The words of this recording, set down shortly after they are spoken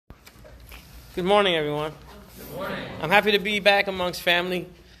Good morning, everyone. Good morning. I'm happy to be back amongst family.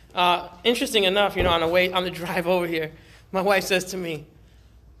 Interesting enough, on the drive over here, my wife says to me,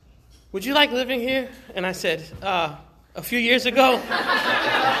 "Would you like living here?" And I said, "A few years ago."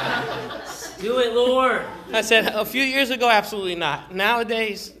 Do it, Lord. I said, "A few years ago, absolutely not.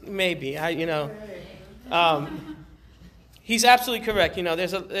 Nowadays, maybe." He's absolutely correct.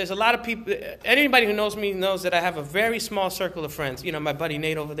 There's a lot of people. Anybody who knows me knows that I have a very small circle of friends. My buddy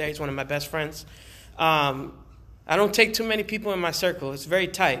Nate over there, he's one of my best friends. I don't take too many people in my circle. It's very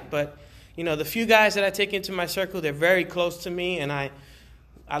tight. But, the few guys that I take into my circle, they're very close to me, and I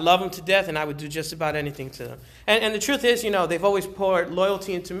love them to death, and I would do just about anything to them. And the truth is, they've always poured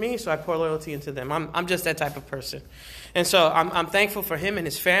loyalty into me, so I pour loyalty into them. I'm just that type of person. And so I'm thankful for him and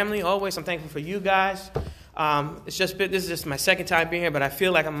his family always. I'm thankful for you guys. This is just my second time being here, but I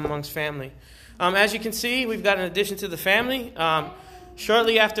feel like I'm amongst family. As you can see, we've got an addition to the family.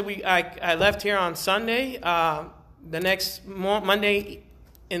 Shortly after I left here on Sunday, the next Monday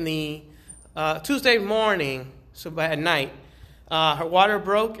in the Tuesday morning, so at night, her water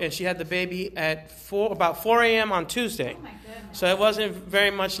broke and she had the baby at about 4 a.m. on Tuesday. Oh my goodness. So it wasn't very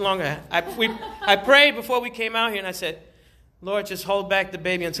much longer. I prayed before we came out here and I said, "Lord, just hold back the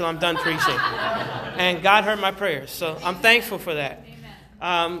baby until I'm done preaching." And God heard my prayers. So I'm thankful for that.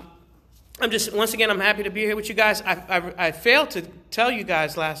 Once again, I'm happy to be here with you guys. I failed to tell you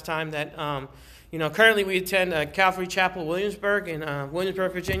guys last time that, currently we attend Calvary Chapel, Williamsburg, in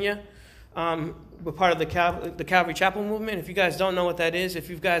Williamsburg, Virginia. We're part of the Calvary Chapel movement. If you guys don't know what that is, if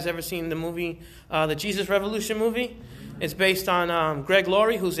you guys ever seen the movie, the Jesus Revolution movie, it's based on Greg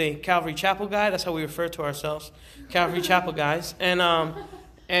Laurie, who's a Calvary Chapel guy. That's how we refer to ourselves, Calvary Chapel guys.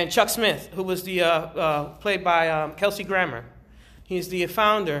 And Chuck Smith, who was played by Kelsey Grammer. He's the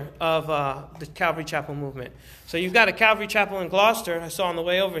founder of the Calvary Chapel movement. So you've got a Calvary Chapel in Gloucester. I saw on the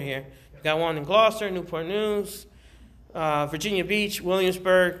way over here. You've got one in Gloucester, Newport News, Virginia Beach,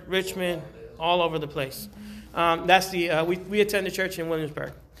 Williamsburg, Richmond, all over the place. We attend the church in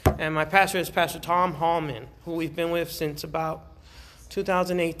Williamsburg. And my pastor is Pastor Tom Hallman, who we've been with since about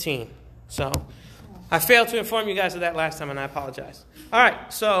 2018. So I failed to inform you guys of that last time, and I apologize. All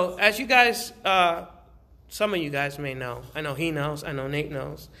right, so as you guys, some of you guys may know, I know he knows, I know Nate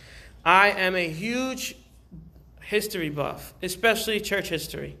knows, I am a huge history buff, especially church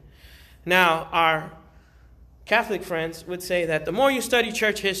history. Now, our Catholic friends would say that the more you study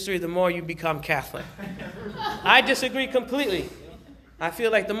church history, the more you become Catholic. I disagree completely. I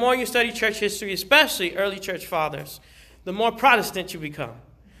feel like the more you study church history, especially early church fathers, the more Protestant you become.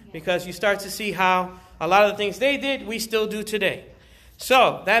 Because you start to see how a lot of the things they did, we still do today.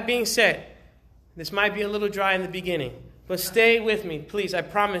 So, that being said, this might be a little dry in the beginning, but stay with me, please. I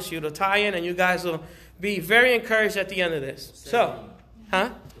promise you, it'll tie in and you guys will be very encouraged at the end of this. Stay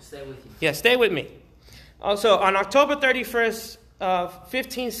with you. Yeah, stay with me. Also, on October 31st of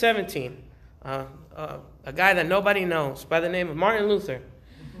 1517, a guy that nobody knows by the name of Martin Luther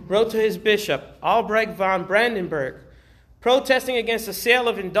wrote to his bishop, Albrecht von Brandenburg, protesting against the sale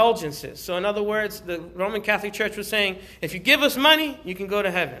of indulgences. So in other words, the Roman Catholic Church was saying, if you give us money, you can go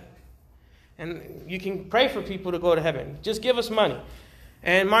to heaven. And you can pray for people to go to heaven. Just give us money.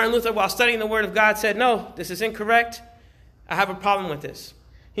 And Martin Luther, while studying the Word of God, said, "No, this is incorrect. I have a problem with this."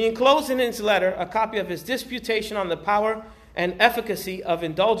 He enclosed in his letter a copy of his disputation on the power and efficacy of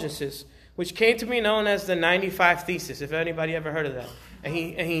indulgences, which came to be known as the 95 Thesis, if anybody ever heard of that. And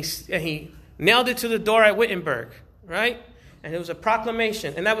he nailed it to the door at Wittenberg, right? And it was a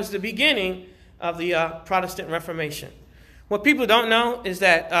proclamation. And that was the beginning of the Protestant Reformation. What people don't know is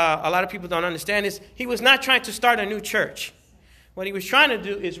that, a lot of people don't understand, is he was not trying to start a new church. What he was trying to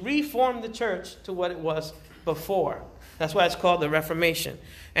do is reform the church to what it was before. That's why it's called the Reformation.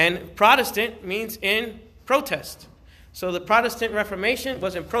 And Protestant means in protest. So the Protestant Reformation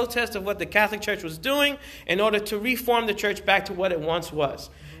was in protest of what the Catholic Church was doing in order to reform the church back to what it once was.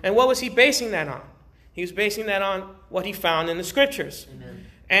 And what was he basing that on? He was basing that on what he found in the Scriptures. Amen.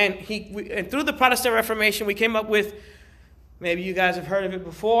 And through the Protestant Reformation, we came up with, maybe you guys have heard of it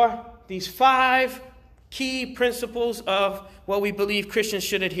before, these 5 key principles of what we believe Christians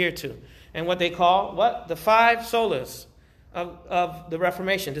should adhere to. And what they call, the 5 solas of the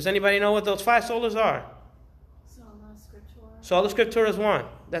Reformation. Does anybody know what those 5 solas are? Sola Scriptura is one.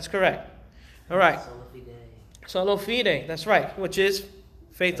 That's correct. All right. Solo fide. That's right. Which is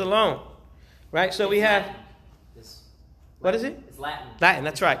faith alone. Right? So we have... What is it? It's Latin. Latin,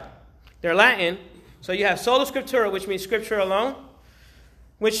 that's right. They're Latin. So you have Sola Scriptura, which means Scripture alone,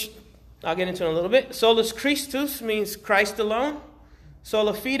 which I'll get into in a little bit. Solus Christus means Christ alone.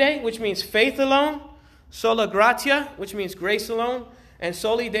 Sola Fide, which means faith alone. Sola Gratia, which means grace alone. and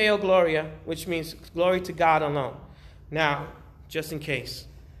soli Deo gloria, which means glory to God alone. Now, just in case,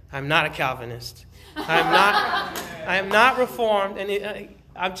 I'm not a Calvinist. I am not Reformed, and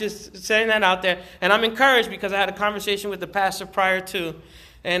I'm just saying that out there. And I'm encouraged because I had a conversation with the pastor prior to,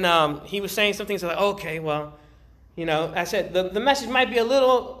 and he was saying some things like, okay, well, you know, I said, the message might be a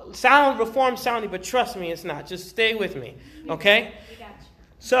little Reformed sounding, but trust me, it's not. Just stay with me, okay?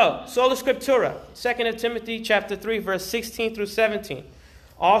 So, Sola Scriptura, 2 Timothy chapter 3, verse 16 through 17.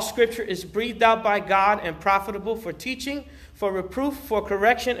 All Scripture is breathed out by God and profitable for teaching, for reproof, for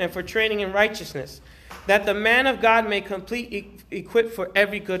correction, and for training in righteousness, that the man of God may complete, equipped for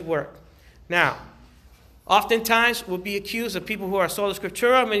every good work. Now, oftentimes we'll be accused of people who are Sola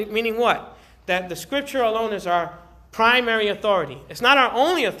Scriptura, meaning what? That the Scripture alone is our primary authority. It's not our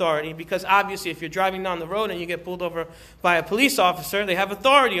only authority, because obviously if you're driving down the road and you get pulled over by a police officer, they have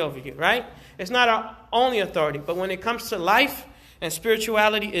authority over you, right? It's not our only authority, but when it comes to life and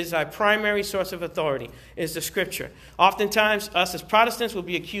spirituality, is our primary source of authority, is the Scripture. Oftentimes, us as Protestants will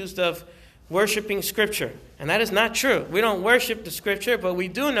be accused of worshiping Scripture, and that is not true. We don't worship the Scripture, but we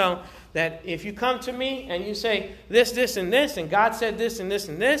do know that if you come to me and you say this, this, and this, and God said this and this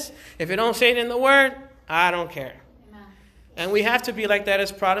and this, if it don't say it in the Word, I don't care. Amen. And we have to be like that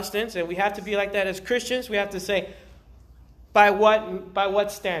as Protestants, and we have to be like that as Christians. We have to say, by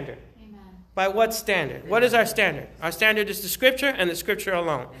what standard? By what standard? What is our standard? Our standard is the Scripture and the Scripture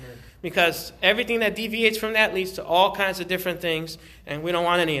alone. Amen. Because everything that deviates from that leads to all kinds of different things, and we don't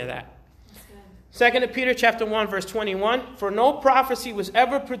want any of that. 2 Peter chapter 1, verse 21, for no prophecy was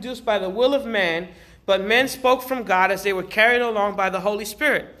ever produced by the will of man, but men spoke from God as they were carried along by the Holy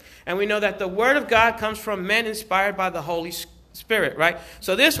Spirit. And we know that the Word of God comes from men inspired by the Holy Spirit, right?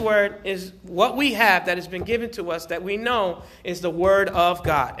 So this Word is what we have that has been given to us that we know is the Word of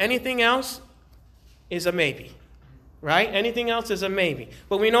God. Anything else is a maybe, right? Anything else is a maybe.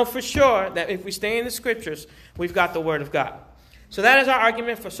 But we know for sure that if we stay in the Scriptures, we've got the Word of God. So that is our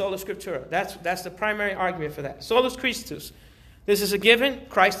argument for Sola Scriptura. That's the primary argument for that. Solus Christus. This is a given,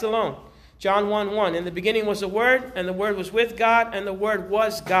 Christ alone. John 1:1. In the beginning was the Word, and the Word was with God, and the Word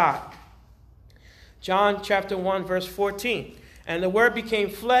was God. John chapter 1, verse 14. And the Word became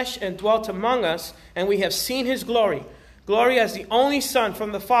flesh and dwelt among us, and we have seen His glory. Glory as the only Son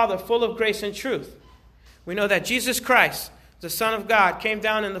from the Father, full of grace and truth. We know that Jesus Christ, the Son of God, came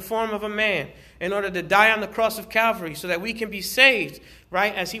down in the form of a man in order to die on the cross of Calvary so that we can be saved,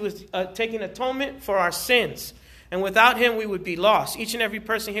 right, as He was taking atonement for our sins. And without Him, we would be lost. Each and every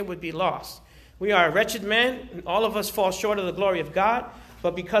person here would be lost. We are a wretched man, and all of us fall short of the glory of God.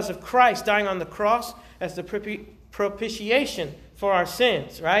 But because of Christ dying on the cross as the propitiation for our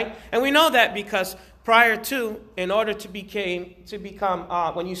sins, right? And we know that because prior to, in order to become,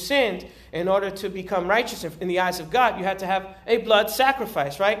 when you sinned, in order to become righteous in the eyes of God, you had to have a blood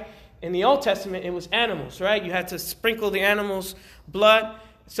sacrifice, right? In the Old Testament, it was animals, right? You had to sprinkle the animals' blood.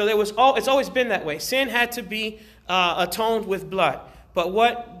 So it's always been that way. Sin had to be atoned with blood. But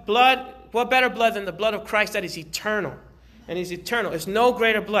what better blood than the blood of Christ that is eternal? And is eternal. There's no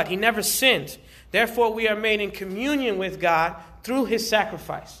greater blood. He never sinned. Therefore, we are made in communion with God through His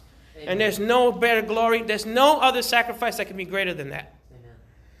sacrifice. Amen. And there's no better glory. There's no other sacrifice that can be greater than that. Amen.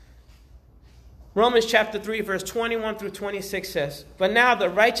 Romans chapter 3, verse 21 through 26 says, but now the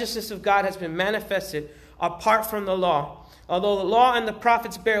righteousness of God has been manifested apart from the law. Although the law and the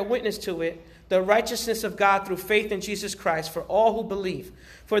prophets bear witness to it, the righteousness of God through faith in Jesus Christ for all who believe.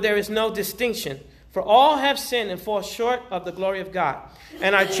 For there is no distinction. For all have sinned and fall short of the glory of God,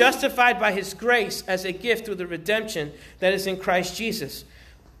 and are justified by His grace as a gift through the redemption that is in Christ Jesus.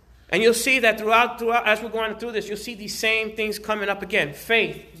 And you'll see that throughout as we're going through this, you'll see these same things coming up again.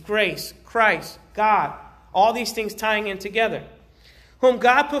 Faith, grace, Christ, God, all these things tying in together. Whom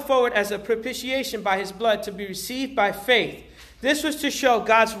God put forward as a propitiation by His blood to be received by faith. This was to show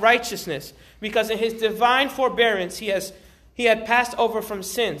God's righteousness, because in His divine forbearance He had passed over from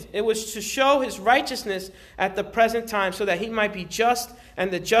sins. It was to show His righteousness at the present time so that He might be just and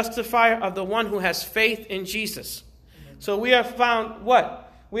the justifier of the one who has faith in Jesus. Amen. So we are found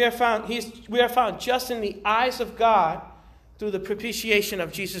what? We are found just in the eyes of God through the propitiation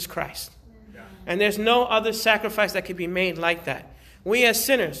of Jesus Christ. Yeah. And there's no other sacrifice that can be made like that. We as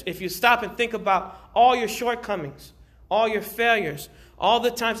sinners, if you stop and think about all your shortcomings, all your failures, all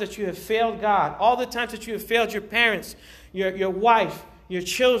the times that you have failed God, all the times that you have failed your parents, your wife, your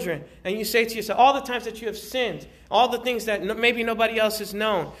children, and you say to yourself, all the times that you have sinned, all the things that maybe nobody else has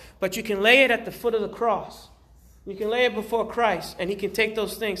known, but you can lay it at the foot of the cross. You can lay it before Christ, and He can take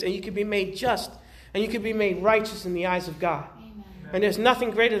those things, and you can be made just, and you can be made righteous in the eyes of God. Amen. And there's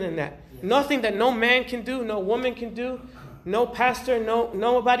nothing greater than that. Yes. Nothing that no man can do, no woman can do, no pastor,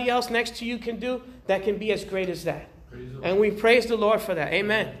 nobody else next to you can do that can be as great as that. And we praise the Lord for that.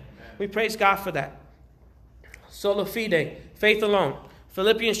 Amen. We praise God for that. Sola fide, faith alone.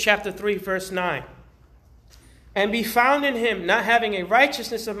 Philippians chapter 3, verse 9. And be found in him, not having a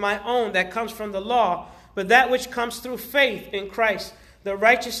righteousness of my own that comes from the law, but that which comes through faith in Christ, the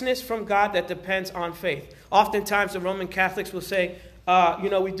righteousness from God that depends on faith. Oftentimes the Roman Catholics will say,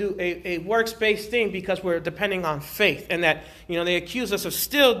 we do a works-based thing because we're depending on faith. And that, they accuse us of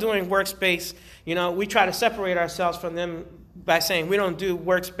still doing works-based. We try to separate ourselves from them by saying we don't do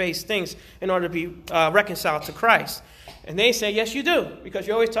works-based things in order to be reconciled to Christ. And they say, yes, you do, because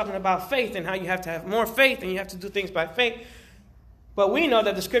you're always talking about faith and how you have to have more faith and you have to do things by faith. But we know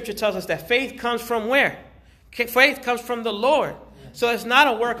that the Scripture tells us that faith comes from where? Faith comes from the Lord. So it's not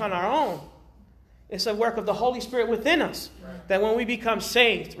a work on our own. It's a work of the Holy Spirit within us. Right. That when we become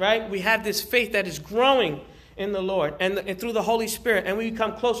saved, right, we have this faith that is growing in the Lord and through the Holy Spirit, and we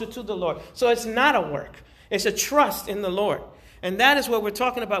become closer to the Lord. So it's not a work. It's a trust in the Lord. And that is what we're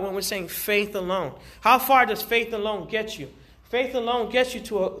talking about when we're saying faith alone. How far does faith alone get you? Faith alone gets you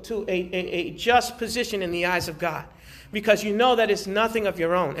to a just position in the eyes of God, because you know that it's nothing of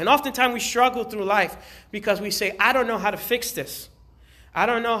your own. And oftentimes we struggle through life because we say, I don't know how to fix this. I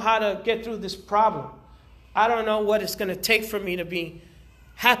don't know how to get through this problem. I don't know what it's going to take for me to be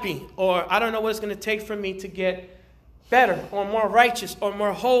happy, or I don't know what it's going to take for me to get better or more righteous or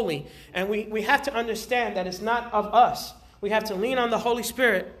more holy. And we have to understand that it's not of us. We have to lean on the Holy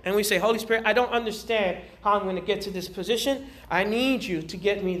Spirit, and we say, Holy Spirit, I don't understand how I'm going to get to this position. I need you to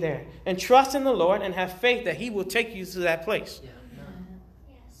get me there. And trust in the Lord and have faith that he will take you to that place. Yeah.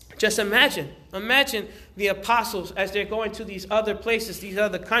 Just imagine the apostles as they're going to these other places, these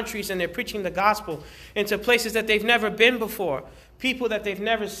other countries, and they're preaching the gospel into places that they've never been before, people that they've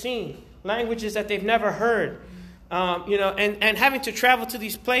never seen, languages that they've never heard. And having to travel to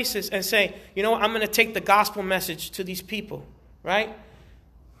these places and say, I'm going to take the gospel message to these people, right?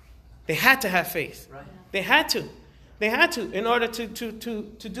 They had to have faith. Right. They had to in order to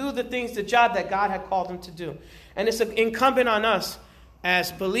do the things, the job that God had called them to do. And it's incumbent on us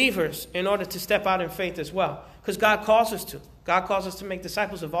as believers in order to step out in faith as well, because God calls us to. God calls us to make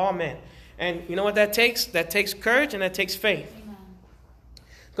disciples of all men. And you know what that takes? That takes courage and that takes faith. Amen.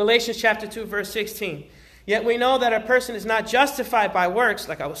 Galatians chapter 2, verse 16. Yet we know that a person is not justified by works,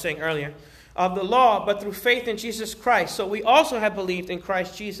 like I was saying earlier, of the law, but through faith in Jesus Christ. So we also have believed in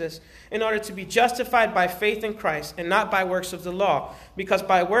Christ Jesus in order to be justified by faith in Christ and not by works of the law. Because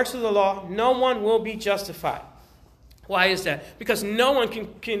by works of the law, no one will be justified. Why is that? Because no one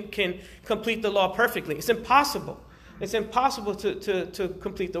can complete the law perfectly. It's impossible. It's impossible to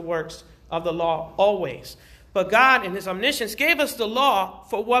complete the works of the law always. But God, in his omniscience, gave us the law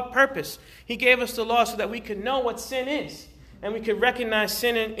for what purpose? He gave us the law so that we could know what sin is. And we could recognize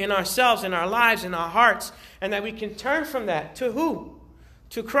sin in ourselves, in our lives, in our hearts. And that we can turn from that to who?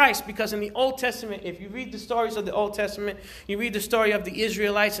 To Christ. Because in the Old Testament, if you read the stories of the Old Testament, you read the story of the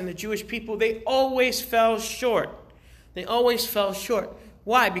Israelites and the Jewish people, they always fell short. They always fell short.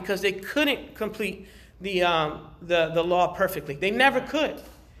 Why? Because they couldn't complete the law perfectly. They never could.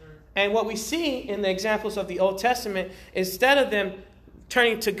 And what we see in the examples of the Old Testament, instead of them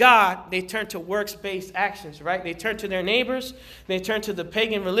turning to God, they turn to works-based actions, right? They turn to their neighbors, they turn to the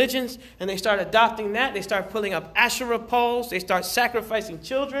pagan religions, and they start adopting that. They start pulling up Asherah poles. They start sacrificing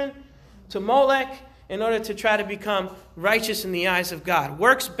children to Molech in order to try to become righteous in the eyes of God.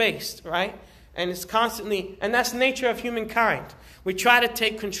 Works-based, right? And it's constantly, and that's the nature of humankind. We try to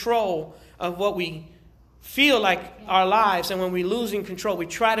take control of what we feel like our lives, and when we're losing control, we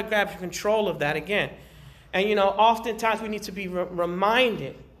try to grab control of that again. And oftentimes we need to be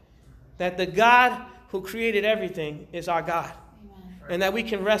reminded that the God who created everything is our God. Amen. And that we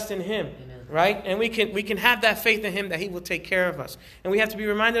can rest in him. Amen. Right? And we can have that faith in him that he will take care of us. And we have to be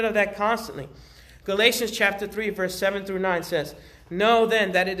reminded of that constantly. Galatians chapter 3, verse 7 through 9 says, Know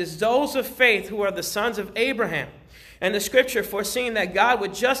then that it is those of faith who are the sons of Abraham. And the scripture, foreseeing that God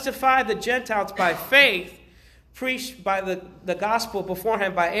would justify the Gentiles by faith, preached by the gospel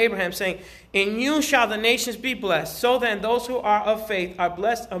beforehand by Abraham, saying, In you shall the nations be blessed. So then those who are of faith are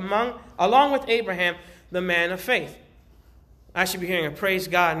blessed along with Abraham, the man of faith. I should be hearing a praise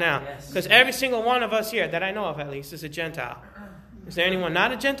God now. Because every single one of us here, that I know of at least, is a Gentile. Is there anyone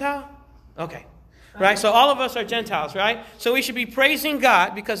not a Gentile? Okay. Right? So all of us are Gentiles, right? So we should be praising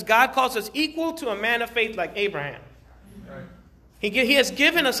God because God calls us equal to a man of faith like Abraham. He has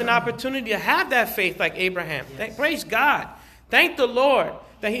given us an opportunity to have that faith like Abraham. Yes. Praise God. Thank the Lord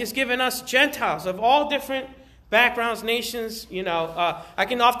that he has given us Gentiles of all different backgrounds, nations. I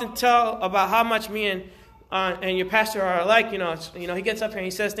can often tell about how much me and and your pastor are alike, he gets up here and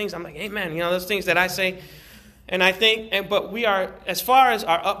he says things. I'm like, amen. Those things that I say. And I think, but we are, as far as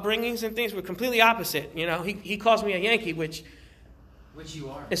our upbringings and things, we're completely opposite. He calls me a Yankee, which you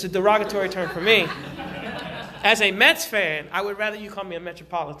are. It's a derogatory term for me. As a Mets fan, I would rather you call me a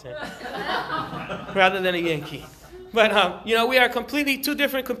Metropolitan rather than a Yankee. But, we are two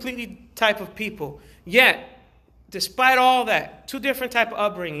different completely type of people. Yet, despite all that, two different type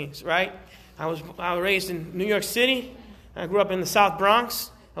of upbringings, right? I was raised in New York City. I grew up in the South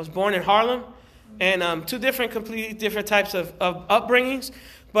Bronx. I was born in Harlem. And two completely different types of upbringings.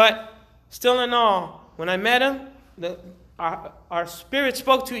 But still in all, when I met him, our spirits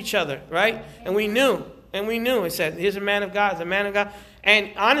spoke to each other, right? And we knew. It said, here's a man of God, he's a man of God.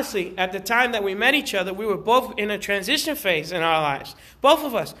 And honestly, at the time that we met each other, we were both in a transition phase in our lives. Both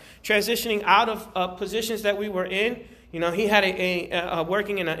of us transitioning out of positions that we were in. He had a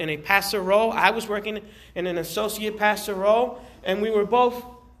working in a pastor role. I was working in an associate pastor role. And we were both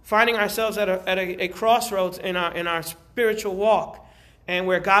finding ourselves at a crossroads in our spiritual walk, and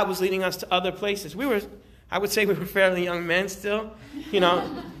where God was leading us to other places. I would say we were fairly young men still, in our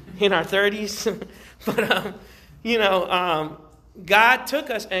 30s. But, God took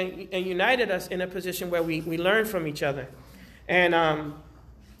us and united us in a position where we learned from each other. And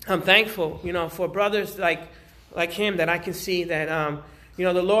I'm thankful, for brothers like him, that I can see that,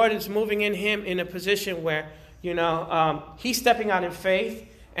 the Lord is moving in him in a position where, he's stepping out in faith.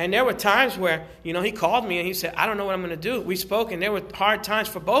 And there were times where, he called me and he said, I don't know what I'm going to do. We spoke, and there were hard times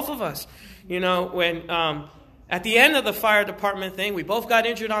for both of us. When at the end of the fire department thing, we both got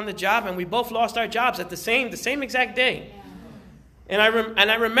injured on the job, and we both lost our jobs at the same exact day. Yeah.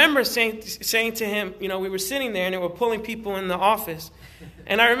 And I remember saying to him, we were sitting there and they were pulling people in the office.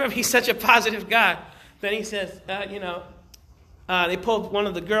 And I remember he's such a positive guy. Then he says, they pulled one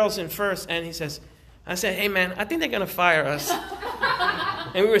of the girls in first, and I said, hey, man, I think they're going to fire us.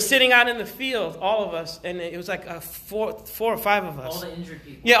 And we were sitting out in the field, all of us, and it was like four or five of us. All the injured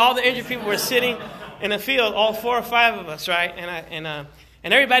people. Yeah, all the injured people were sitting in the field, all 4 or 5 of us, right?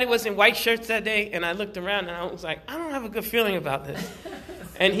 And everybody was in white shirts that day, and I looked around, and I was like, I don't have a good feeling about this.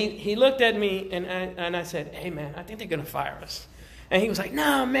 And he looked at me, and I said, hey, man, I think they're going to fire us. And he was like,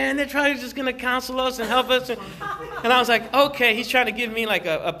 no, man, they're probably just going to counsel us and help us. And I was like, okay, he's trying to give me like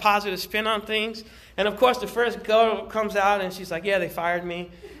a positive spin on things. And, of course, the first girl comes out, and she's like, yeah, they fired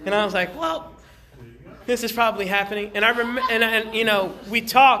me. And I was like, well, this is probably happening. And we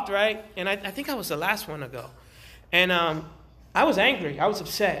talked, right? And I think I was the last one to go. And I was angry. I was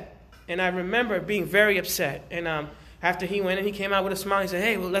upset. And I remember being very upset. And after he went in, he came out with a smile. He said,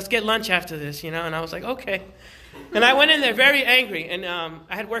 hey, well, let's get lunch after this, And I was like, okay. And I went in there very angry. And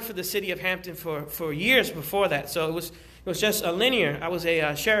I had worked for the city of Hampton for years before that. So it was just a linear. I was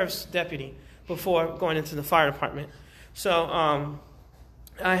a sheriff's deputy before going into the fire department. So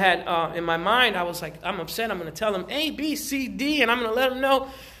I had, in my mind, I was like, I'm upset. I'm going to tell them A, B, C, D, and I'm going to let them know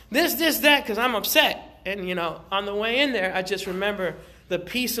this, that, because I'm upset. And, on the way in there, I just remember the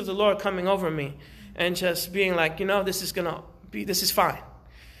peace of the Lord coming over me and just being like, this is fine.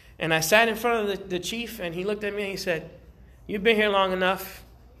 And I sat in front of the chief, and he looked at me and he said, you've been here long enough.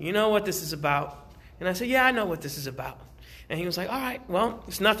 You know what this is about. And I said, yeah, I know what this is about. And he was like, all right, well,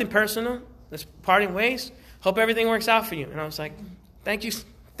 it's nothing personal. Let's parting ways. Hope everything works out for you. And I was like, thank you, sir.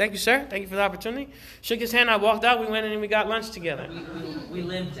 Thank you for the opportunity. Shook his hand. I walked out. We went in and we got lunch together. We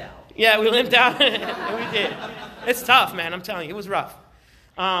limped out. Yeah, we limped out. We did. It's tough, man. I'm telling you, it was rough.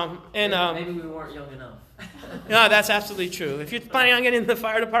 Maybe we weren't young enough. No, that's absolutely true. If you're planning on getting in the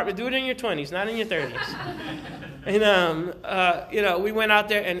fire department, do it in your 20s, not in your 30s. And we went out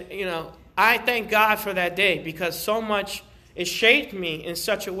there, and I thank God for that day, because so much. It shaped me in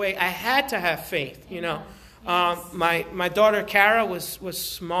such a way. I had to have faith, My daughter, Kara, was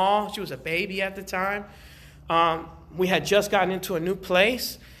small. She was a baby at the time. We had just gotten into a new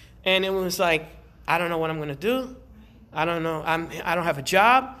place. And it was like, I don't know what I'm going to do. I don't know. I don't have a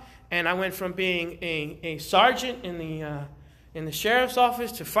job. And I went from being a sergeant in the sheriff's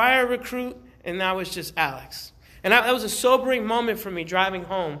office to fire recruit. And now it's just Alex. And that was a sobering moment for me driving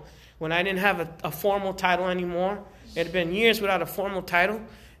home when I didn't have a formal title anymore. It had been years without a formal title,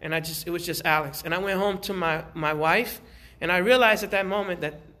 and it was just Alex. And I went home to my wife, and I realized at that moment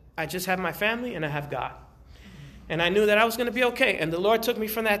that I just have my family and I have God. And I knew that I was going to be okay. And the Lord took me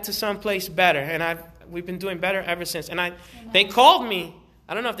from that to someplace better, and we've been doing better ever since. And they called me.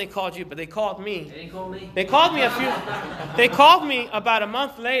 I don't know if they called you, but they called me. They didn't call me. They called me They called me about a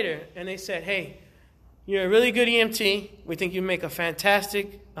month later, and they said, hey, you're a really good EMT. We think you make a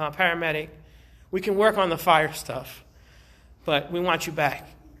fantastic paramedic. We can work on the fire stuff, but we want you back.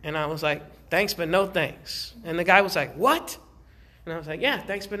 And I was like, thanks but no thanks. And the guy was like, what? And I was like, yeah,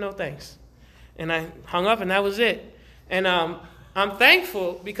 thanks but no thanks. And I hung up, and that was it. And I'm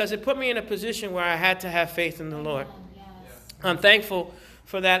thankful because it put me in a position where I had to have faith in the Lord. Yes. I'm thankful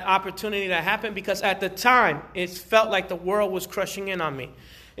for that opportunity that happened because at the time, it felt like the world was crushing in on me.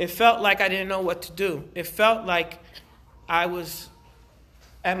 It felt like I didn't know what to do. It felt like I was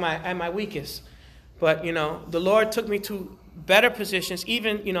at my weakest. But, the Lord took me to better positions,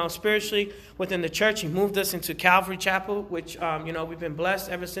 even, spiritually within the church. He moved us into Calvary Chapel, which, we've been blessed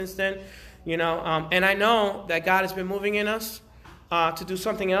ever since then. And I know that God has been moving in us to do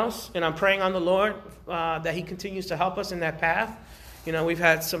something else. And I'm praying on the Lord that he continues to help us in that path. We've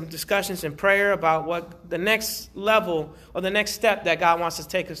had some discussions in prayer about what the next level or the next step that God wants to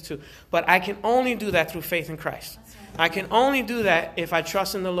take us to. But I can only do that through faith in Christ. I can only do that if I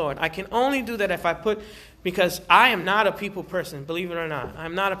trust in the Lord. I can only do that if I because I am not a people person, believe it or not.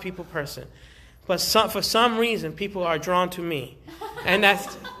 I'm not a people person. But for some reason, people are drawn to me. And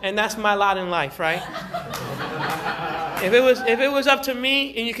that's my lot in life, right? If it was up to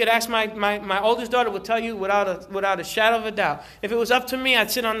me, and you could ask my oldest daughter would tell you without a shadow of a doubt. If it was up to me, I'd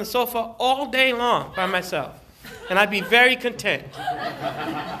sit on the sofa all day long by myself. And I'd be very content.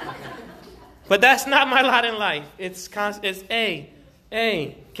 But that's not my lot in life. It's hey,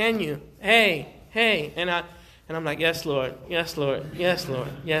 can you? Hey. And I'm like, yes, Lord, yes, Lord, yes, Lord,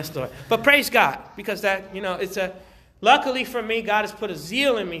 yes, Lord. But praise God, because that, luckily for me, God has put a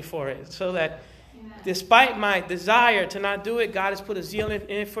zeal in me for it. So that despite my desire to not do it, God has put a zeal in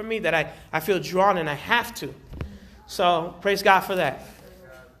it for me that I feel drawn and I have to. So praise God for that.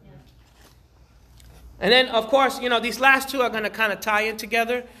 And then, of course, these last two are going to kind of tie in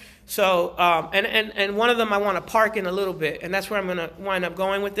together. So, and one of them I want to park in a little bit, and that's where I'm going to wind up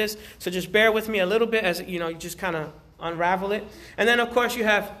going with this. So just bear with me a little bit as, you just kind of unravel it. And then, of course, you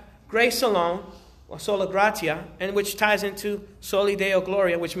have grace alone, or sola gratia, and which ties into soli deo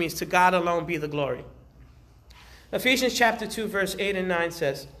gloria, which means to God alone be the glory. Ephesians chapter 2, verse 8 and 9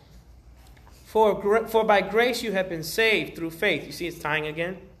 says, For by grace you have been saved through faith. You see it's tying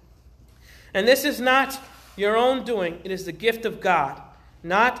again. And this is not your own doing, it is the gift of God,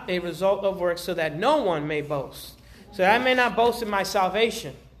 not a result of works, so that no one may boast. So I may not boast in my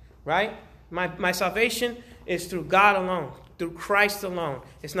salvation, right? My salvation is through God alone, through Christ alone.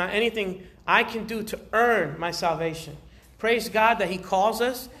 It's not anything I can do to earn my salvation. Praise God that he calls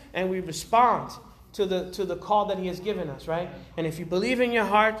us and we respond to the call that he has given us, right? And if you believe in your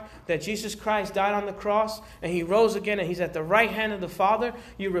heart that Jesus Christ died on the cross and he rose again and he's at the right hand of the Father,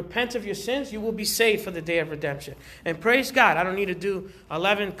 you repent of your sins, you will be saved for the day of redemption. And praise God, I don't need to do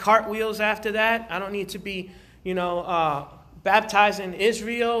 11 cartwheels after that. I don't need to be, baptized in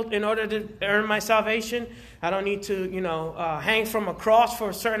Israel in order to earn my salvation. I don't need to, hang from a cross for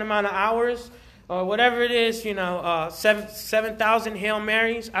a certain amount of hours or whatever it is, 7,000 Hail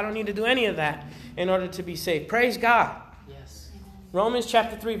Marys. I don't need to do any of that in order to be saved. Praise God. Yes. Romans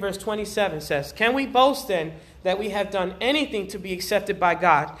chapter 3, verse 27 says, Can we boast then that we have done anything to be accepted by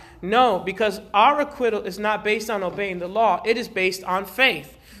God? No, because our acquittal is not based on obeying the law. It is based on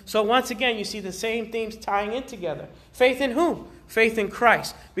faith. So once again, you see the same themes tying in together. Faith in whom? Faith in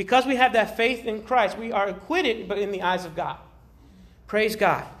Christ. Because we have that faith in Christ, we are acquitted, but in the eyes of God. Praise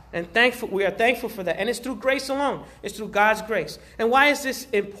God. And we are thankful for that. And it's through grace alone. It's through God's grace. And why is this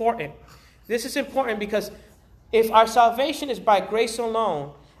important? This is important because if our salvation is by grace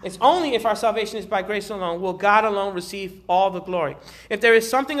alone, it's only if our salvation is by grace alone will God alone receive all the glory. If there is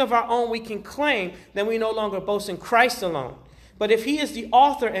something of our own we can claim, then we no longer boast in Christ alone. But if he is the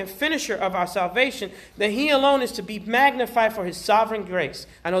author and finisher of our salvation, then he alone is to be magnified for his sovereign grace.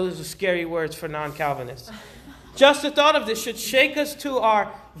 I know those are scary words for non-Calvinists. Just the thought of this should shake us to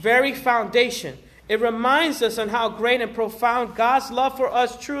our very foundation. It reminds us on how great and profound God's love for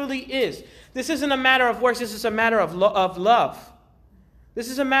us truly is. This isn't a matter of works. This is a matter of love. This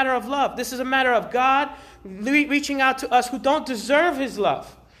is a matter of love. This is a matter of God reaching out to us who don't deserve his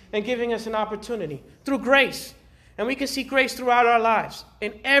love and giving us an opportunity through grace. And we can see grace throughout our lives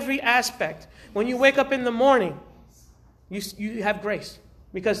in every aspect. When you wake up in the morning, you have grace.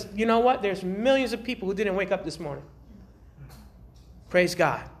 Because you know what? There's millions of people who didn't wake up this morning. Praise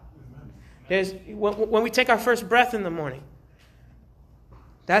God. When we take our first breath in the morning,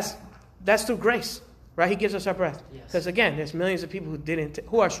 that's through grace, right? He gives us our breath. Because again, there's millions of people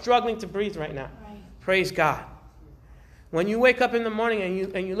who are struggling to breathe right now. Right. Praise God. When you wake up in the morning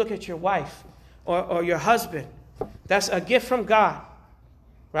and you look at your wife or your husband, that's a gift from God,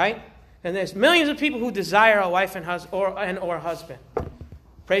 right? And there's millions of people who desire a wife and or husband.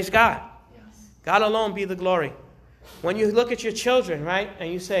 Praise God. Yes. God alone be the glory. When you look at your children, right,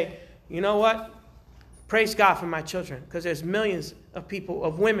 and you say, you know what? Praise God for my children, because there's millions of people,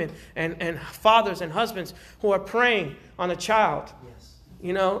 of women and fathers and husbands who are praying on a child. Yes.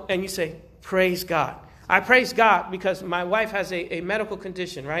 You know, and you say, praise God. I praise God because my wife has a medical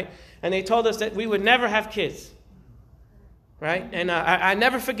condition, right? And they told us that we would never have kids, right? And I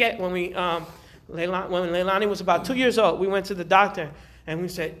never forget when when Leilani was about 2 years old, we went to the doctor and we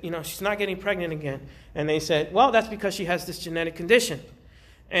said, you know, she's not getting pregnant again. And they said, well, that's because she has this genetic condition.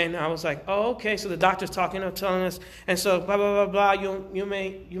 And I was like, oh, okay. So the doctor's telling us, and so blah, blah, blah, blah, you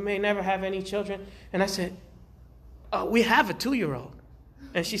may never have any children. And I said, oh, we have a 2-year-old.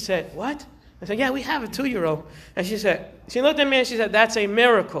 And she said, what? I said, yeah, we have a 2-year-old. And she looked at me and she said, that's a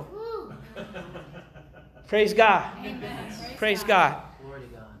miracle. Praise God. Amen. Praise God. Glory to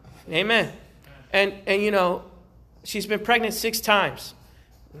God. Amen. And you know, she's been pregnant 6 times.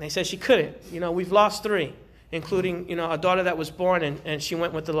 And they said she couldn't. You know, we've lost 3. Including, you know, a daughter that was born and she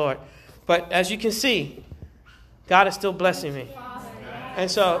went with the Lord. But as you can see, God is still blessing me. And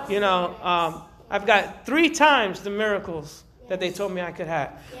so, you know, I've got 3 times the miracles that they told me I could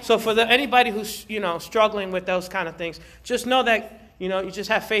have. So for anybody who's, you know, struggling with those kind of things, just know that, you know, you just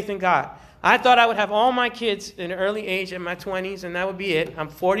have faith in God. I thought I would have all my kids in an early age in my 20s, and that would be it. I'm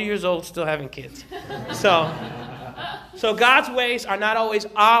 40 years old still having kids. So God's ways are not always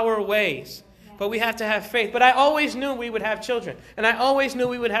our ways. But we have to have faith. But I always knew we would have children. And I always knew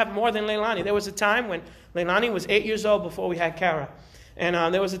we would have more than Leilani. There was a time when Leilani was 8 years old before we had Kara. And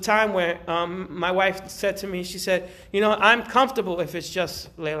there was a time where my wife said to me, she said, you know, I'm comfortable if it's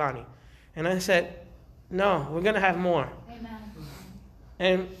just Leilani. And I said, no, we're going to have more. Amen.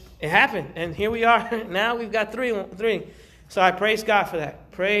 And it happened. And here we are. Now we've got three. So I praise God for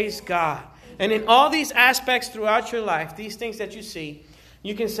that. Praise God. And in all these aspects throughout your life, these things that you see,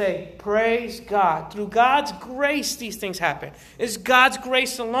 you can say, praise God. Through God's grace, these things happen. It's God's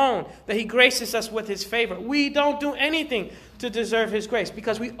grace alone that He graces us with His favor. We don't do anything to deserve His grace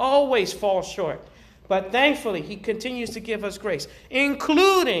because we always fall short. But thankfully, He continues to give us grace,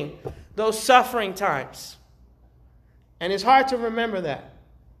 including those suffering times. And it's hard to remember that.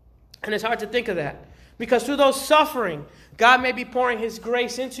 And it's hard to think of that. Because through those suffering, God may be pouring His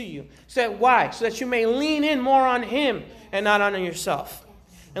grace into you. So why? So that you may lean in more on Him and not on yourself.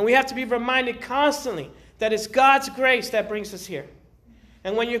 And we have to be reminded constantly that it's God's grace that brings us here.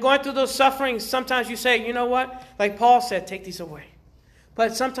 And when you're going through those sufferings, sometimes you say, you know what? Like Paul said, take these away.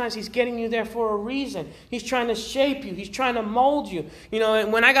 But sometimes He's getting you there for a reason. He's trying to shape you. He's trying to mold you. You know,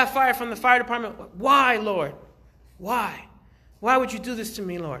 and when I got fired from the fire department, why, Lord? Why? Why would you do this to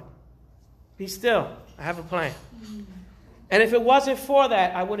me, Lord? Be still. I have a plan. And if it wasn't for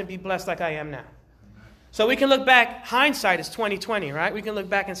that, I wouldn't be blessed like I am now. So we can look back. Hindsight is 20/20, right? We can look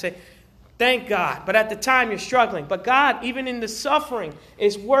back and say, thank God. But at the time, you're struggling. But God, even in the suffering,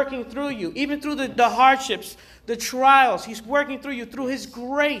 is working through you. Even through the hardships, the trials, He's working through you. Through His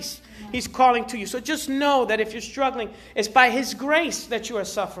grace, He's calling to you. So just know that if you're struggling, it's by His grace that you are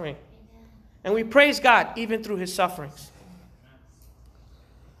suffering. And we praise God even through His sufferings.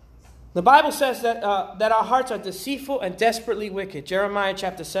 The Bible says that our hearts are deceitful and desperately wicked. Jeremiah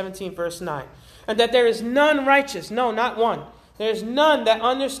chapter 17, verse 9. And that there is none righteous. No, not one. There is none that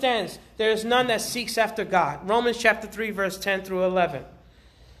understands. There is none that seeks after God. Romans chapter 3, verse 10 through 11.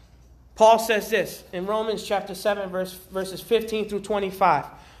 Paul says this in Romans chapter 7, verses 15 through 25.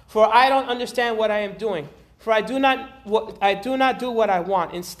 For I don't understand what I am doing. For I do not do what I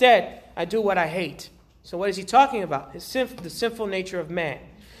want. Instead, I do what I hate. So what is he talking about? The sinful nature of man.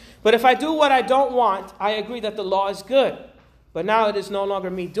 But if I do what I don't want, I agree that the law is good. But now it is no longer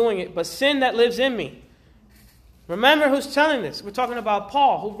me doing it, but sin that lives in me. Remember who's telling this. We're talking about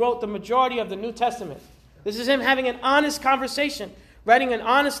Paul, who wrote the majority of the New Testament. This is him having an honest conversation, writing an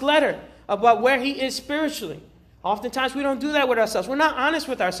honest letter about where he is spiritually. Oftentimes we don't do that with ourselves. We're not honest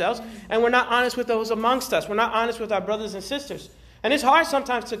with ourselves, and we're not honest with those amongst us. We're not honest with our brothers and sisters. And it's hard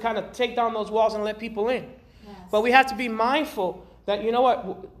sometimes to kind of take down those walls and let people in. Yes. But we have to be mindful that, you know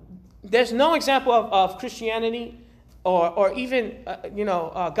what, there's no example of Christianity or even,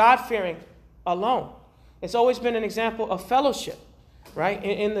 God-fearing alone. It's always been an example of fellowship, right?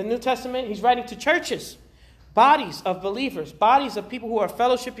 In the New Testament, he's writing to churches, bodies of believers, bodies of people who are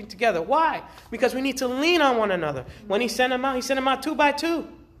fellowshipping together. Why? Because we need to lean on one another. When he sent them out 2 by 2.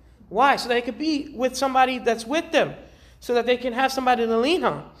 Why? So they could be with somebody that's with them, so that they can have somebody to lean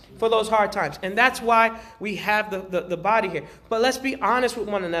on for those hard times. And that's why we have the body here. But let's be honest with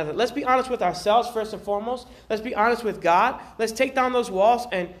one another. Let's be honest with ourselves first and foremost. Let's be honest with God. Let's take down those walls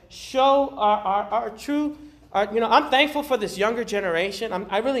and show our true... I'm thankful for this younger generation.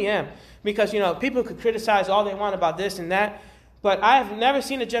 I really am. Because, people could criticize all they want about this and that. But I have never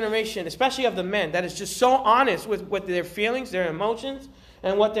seen a generation, especially of the men, that is just so honest with their feelings, their emotions,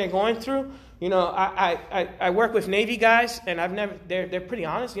 and what they're going through. You know, I work with Navy guys, and they're pretty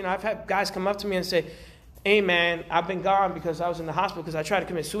honest. You know, I've had guys come up to me and say, hey, man, I've been gone because I was in the hospital because I tried to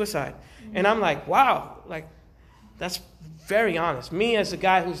commit suicide. And I'm like, wow, like, that's very honest. Me as a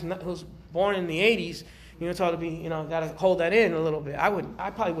guy who's born in the 80s, you know, told to be, you know, got to hold that in a little bit.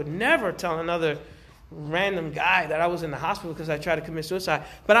 I probably would never tell another random guy that I was in the hospital because I tried to commit suicide.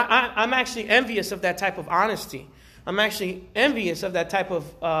 But I'm actually envious of that type of honesty. I'm actually envious of that type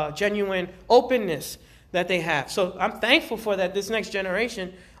of genuine openness that they have. So I'm thankful for that. This next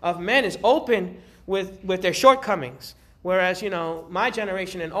generation of men is open with their shortcomings. Whereas, you know, my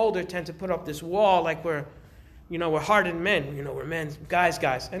generation and older tend to put up this wall like we're hardened men. You know, we're men,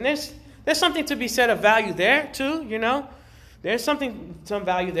 guys. And there's something to be said of value there, too, you know. There's some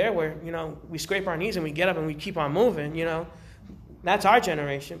value there where, you know, we scrape our knees and we get up and we keep on moving, you know. That's our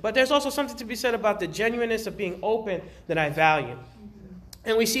generation. But there's also something to be said about the genuineness of being open that I value.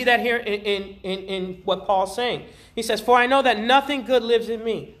 And we see that here in what Paul's saying. He says, for I know that nothing good lives in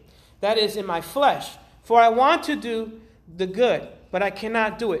me, that is, in my flesh. For I want to do the good, but I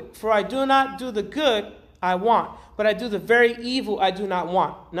cannot do it. For I do not do the good I want, but I do the very evil I do not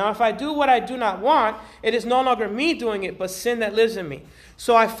want. Now, if I do what I do not want, it is no longer me doing it, but sin that lives in me.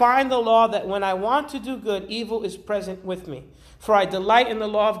 So I find the law that when I want to do good, evil is present with me. For I delight in the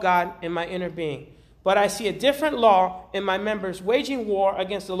law of God in my inner being. But I see a different law in my members, waging war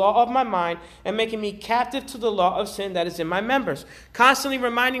against the law of my mind and making me captive to the law of sin that is in my members. Constantly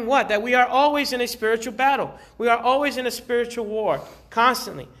reminding what? That we are always in a spiritual battle. We are always in a spiritual war,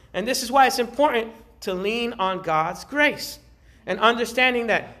 constantly. And this is why it's important to lean on God's grace. And understanding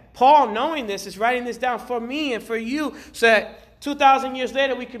that Paul, knowing this, is writing this down for me and for you so that 2,000 years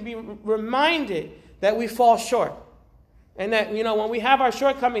later we can be reminded that we fall short. And that, you know, when we have our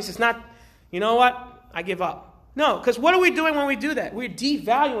shortcomings, it's not, you know what? I give up. No, because what are we doing when we do that? We're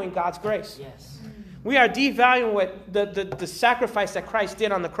devaluing God's grace. Yes. We are devaluing what the sacrifice that Christ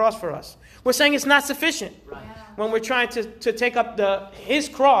did on the cross for us. We're saying it's not sufficient. Right. When we're trying to take up his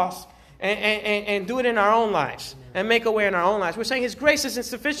cross and do it in our own lives. Amen. And make a way in our own lives. We're saying his grace isn't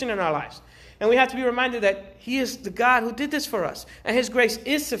sufficient in our lives. And we have to be reminded that he is the God who did this for us. And his grace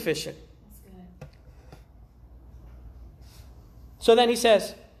is sufficient. So then he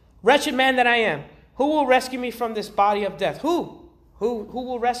says, wretched man that I am, who will rescue me from this body of death? Who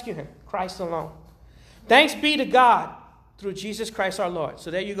will rescue him? Christ alone. Thanks be to God through Jesus Christ our Lord.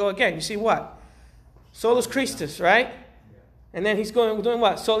 So there you go again. You see what? Solus Christus, right? And then he's doing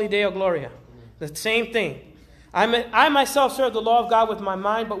what? Soli Deo Gloria. The same thing. I myself serve the law of God with my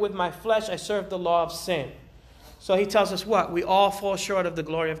mind, but with my flesh I serve the law of sin. So he tells us what? We all fall short of the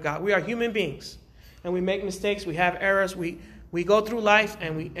glory of God. We are human beings. And we make mistakes. We have errors. We go through life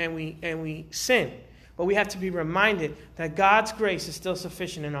and we sin. But we have to be reminded that God's grace is still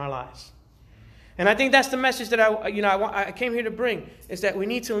sufficient in our lives. And I think that's the message that I came here to bring, is that we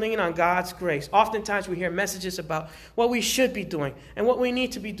need to lean on God's grace. Oftentimes we hear messages about what we should be doing and what we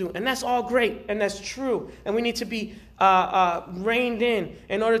need to be doing. And that's all great and that's true. And we need to be reined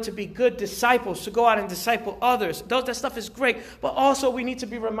in order to be good disciples, to go out and disciple others. That stuff is great. But also we need to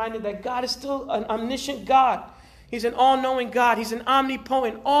be reminded that God is still an omniscient God. He's an all-knowing God. He's an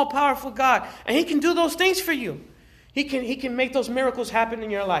omnipotent, all-powerful God. And he can do those things for you. He can make those miracles happen in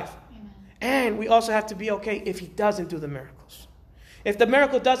your life. Amen. And we also have to be okay if he doesn't do the miracles. If the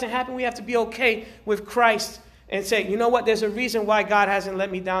miracle doesn't happen, we have to be okay with Christ and say, you know what, there's a reason why God hasn't led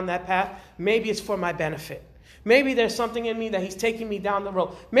me down that path. Maybe it's for my benefit. Maybe there's something in me that he's taking me down the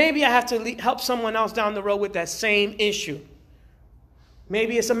road. Maybe I have to help someone else down the road with that same issue.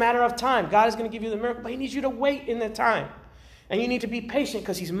 Maybe it's a matter of time. God is going to give you the miracle, but he needs you to wait in the time. And you need to be patient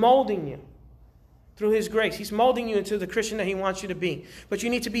because he's molding you through his grace. He's molding you into the Christian that he wants you to be. But you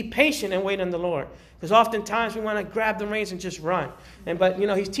need to be patient and wait on the Lord. Because oftentimes we want to grab the reins and just run. But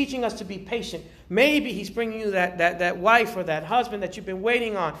he's teaching us to be patient. Maybe he's bringing you that wife or that husband that you've been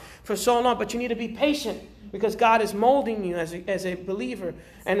waiting on for so long. But you need to be patient because God is molding you as a believer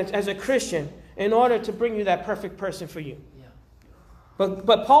and as a Christian in order to bring you that perfect person for you.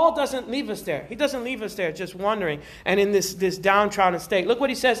 But Paul doesn't leave us there. He doesn't leave us there just wondering and in this downtrodden state. Look what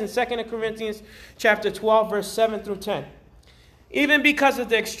he says in 2 Corinthians chapter 12, verse 7 through 10. Even because of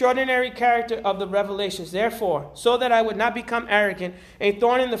the extraordinary character of the revelations, therefore, so that I would not become arrogant, a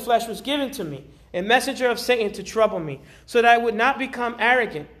thorn in the flesh was given to me, a messenger of Satan to trouble me, so that I would not become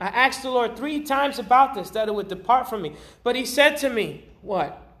arrogant. I asked the Lord 3 times about this, that it would depart from me. But he said to me,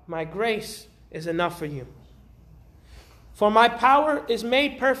 what? My grace is enough for you. For my power is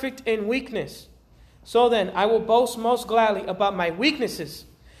made perfect in weakness. So then, I will boast most gladly about my weaknesses,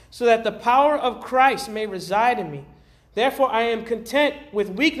 so that the power of Christ may reside in me. Therefore, I am content with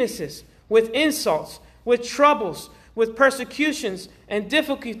weaknesses, with insults, with troubles, with persecutions and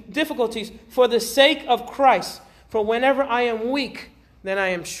difficulties for the sake of Christ. For whenever I am weak, then I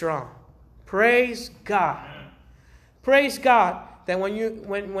am strong. Praise God. Praise God that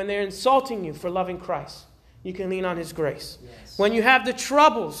when they're insulting you for loving Christ, you can lean on His grace. Yes. When you have the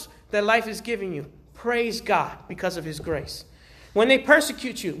troubles that life is giving you, praise God because of His grace. When they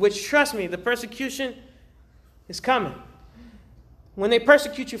persecute you, which, trust me, the persecution is coming. When they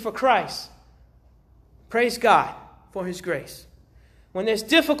persecute you for Christ, praise God for His grace. When there's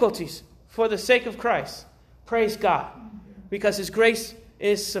difficulties for the sake of Christ, praise God because His grace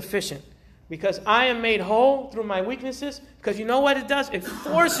is sufficient. Because I am made whole through my weaknesses. Because you know what it does? It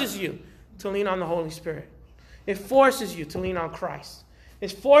forces you to lean on the Holy Spirit. It forces you to lean on Christ.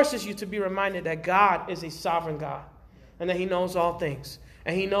 It forces you to be reminded that God is a sovereign God. And that He knows all things.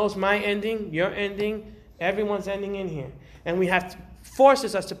 And He knows my ending, your ending, everyone's ending in here. And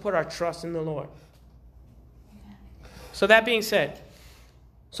forces us to put our trust in the Lord. So that being said,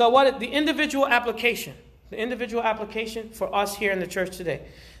 the individual application for us here in the church today,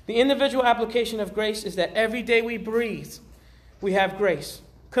 the individual application of grace is that every day we breathe, we have grace.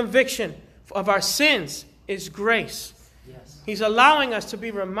 Conviction of our sins is grace. Yes. He's allowing us to be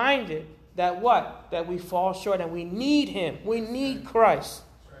reminded that what? That we fall short and we need Him. We need Christ.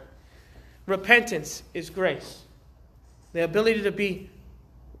 Right. Repentance is grace. The ability to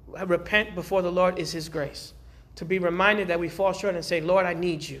repent before the Lord is His grace. To be reminded that we fall short and say, Lord, I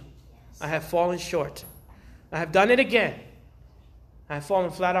need you. I have fallen short. I have done it again. I have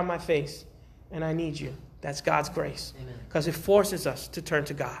fallen flat on my face, and I need you. That's God's grace. Because it forces us to turn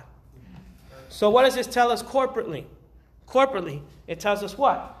to God. So what does this tell us corporately? Corporately, it tells us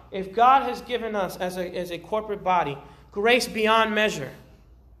what? If God has given us as a corporate body grace beyond measure,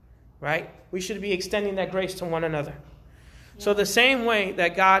 right? We should be extending that grace to one another. Yeah. So the same way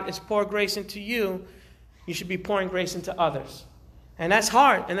that God has poured grace into you, you should be pouring grace into others. And that's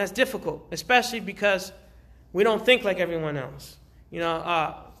hard and that's difficult, especially because we don't think like everyone else.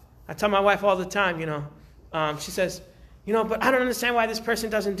 I tell my wife all the time, she says, but I don't understand why this person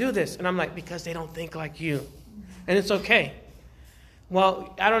doesn't do this. And I'm like, because they don't think like you. And it's okay.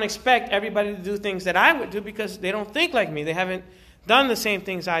 Well, I don't expect everybody to do things that I would do because they don't think like me. They haven't done the same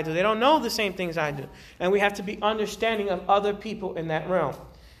things I do. They don't know the same things I do. And we have to be understanding of other people in that realm.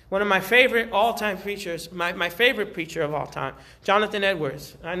 One of my favorite all-time preachers, my favorite preacher of all time, Jonathan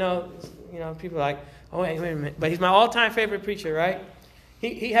Edwards. I know, people are like, oh, wait a minute. But he's my all-time favorite preacher, right?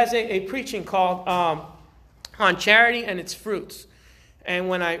 He has a preaching called On Charity and Its Fruits. And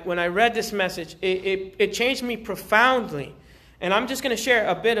when I read this message, it changed me profoundly. And I'm just going to share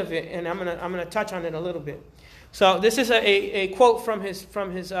a bit of it, and I'm going to touch on it a little bit. So this is a quote from his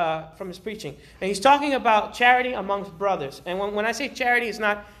preaching, and he's talking about charity amongst brothers. And when I say charity, it's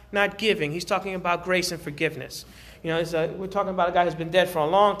not giving. He's talking about grace and forgiveness. We're talking about a guy who's been dead for a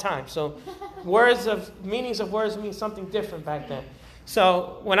long time. So meanings of words mean something different back then.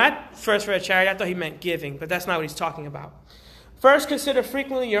 So when I first read charity, I thought he meant giving, but that's not what he's talking about. First, consider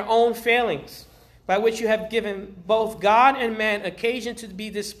frequently your own failings, by which you have given both God and man occasion to be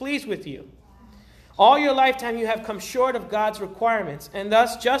displeased with you. All your lifetime you have come short of God's requirements, and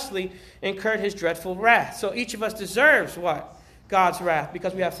thus justly incurred His dreadful wrath. So each of us deserves what? God's wrath,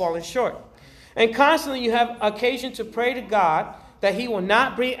 because we have fallen short. And constantly you have occasion to pray to God that He will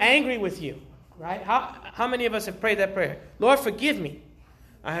not be angry with you. Right? How many of us have prayed that prayer? Lord, forgive me.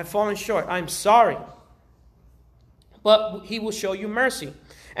 I have fallen short. I'm sorry. But He will show you mercy.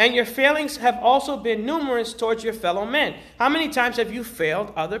 And your failings have also been numerous towards your fellow men. How many times have you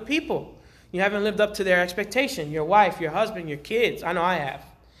failed other people? You haven't lived up to their expectation. Your wife, your husband, your kids. I know I have.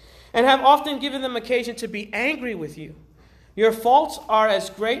 And have often given them occasion to be angry with you. Your faults are as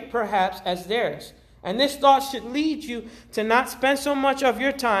great, perhaps, as theirs. And this thought should lead you to not spend so much of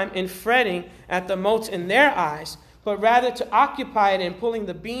your time in fretting at the motes in their eyes, but rather to occupy it in pulling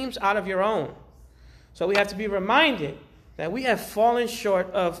the beams out of your own. So we have to be reminded that we have fallen short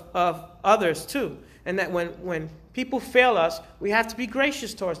of others too. And that when people fail us, we have to be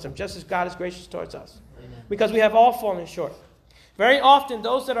gracious towards them, just as God is gracious towards us. Amen. Because we have all fallen short. Very often,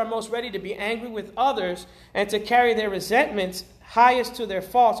 those that are most ready to be angry with others and to carry their resentments highest to their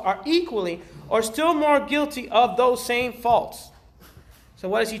faults are equally or still more guilty of those same faults. So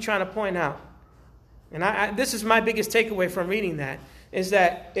what is he trying to point out? And this is my biggest takeaway from reading that, is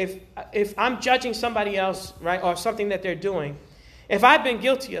that if I'm judging somebody else, right, or something that they're doing, if I've been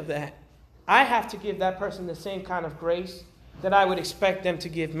guilty of that, I have to give that person the same kind of grace that I would expect them to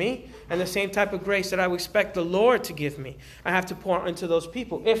give me, and the same type of grace that I would expect the Lord to give me. I have to pour into those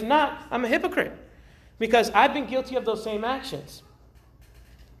people. If not, I'm a hypocrite, because I've been guilty of those same actions.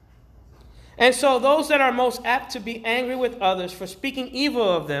 And so those that are most apt to be angry with others for speaking evil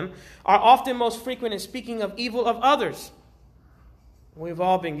of them are often most frequent in speaking of evil of others. We've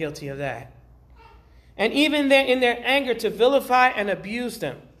all been guilty of that. And even in their anger to vilify and abuse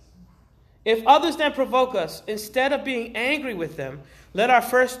them. If others then provoke us, instead of being angry with them, let our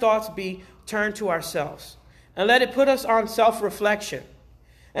first thoughts be turned to ourselves. And let it put us on self-reflection.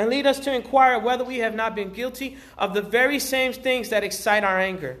 And lead us to inquire whether we have not been guilty of the very same things that excite our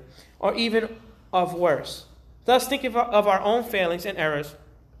anger, or even of worse. Thus, thinking of our own failings and errors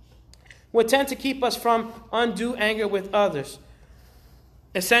would tend to keep us from undue anger with others.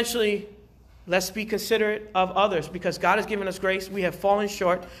 Essentially, let's be considerate of others, because God has given us grace. We have fallen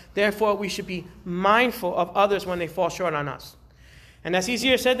short. Therefore, we should be mindful of others when they fall short on us. And that's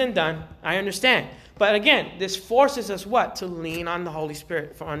easier said than done. I understand. But again, this forces us what? To lean on the Holy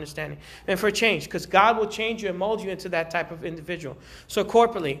Spirit for understanding and for change, because God will change you and mold you into that type of individual. So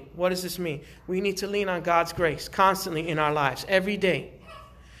corporately, what does this mean? We need to lean on God's grace constantly in our lives, every day.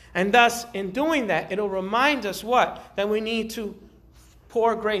 And thus, in doing that, it'll remind us what? That we need to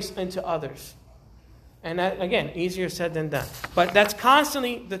pour grace into others. And that, again, easier said than done. But that's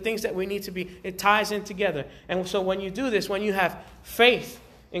constantly the things that we need to be. It ties in together. And so when you do this, when you have faith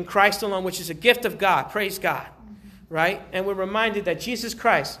in Christ alone, which is a gift of God, praise God, right? And we're reminded that Jesus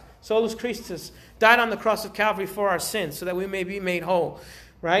Christ, Solus Christus, died on the cross of Calvary for our sins so that we may be made whole,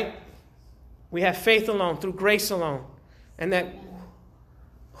 right? We have faith alone, through grace alone. And that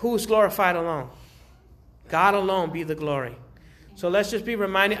who's glorified alone? God alone be the glory. So let's just be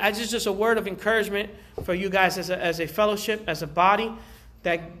reminded. It's just a word of encouragement for you guys as a fellowship, as a body,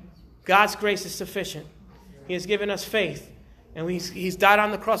 that God's grace is sufficient. He has given us faith. And He's died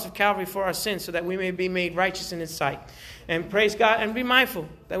on the cross of Calvary for our sins so that we may be made righteous in His sight. And praise God, and be mindful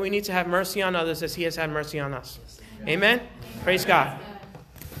that we need to have mercy on others as He has had mercy on us. Amen? Praise God.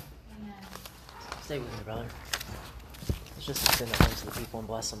 Stay with me, brother. Let's just extend our hands to the people and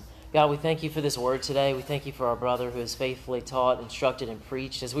bless them. God, we thank you for this word today. We thank you for our brother who has faithfully taught, instructed, and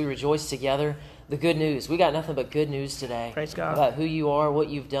preached. As we rejoice together, the good news. We got nothing but good news today. Praise God. About who you are, what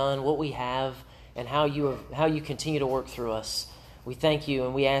you've done, what we have, and how you continue to work through us. We thank you,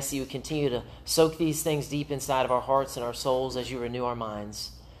 and we ask that you continue to soak these things deep inside of our hearts and our souls as you renew our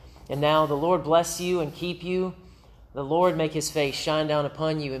minds. And now the Lord bless you and keep you. The Lord make His face shine down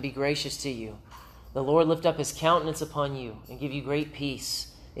upon you and be gracious to you. The Lord lift up His countenance upon you and give you great peace.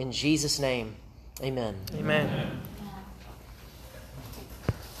 In Jesus' name, amen. Amen.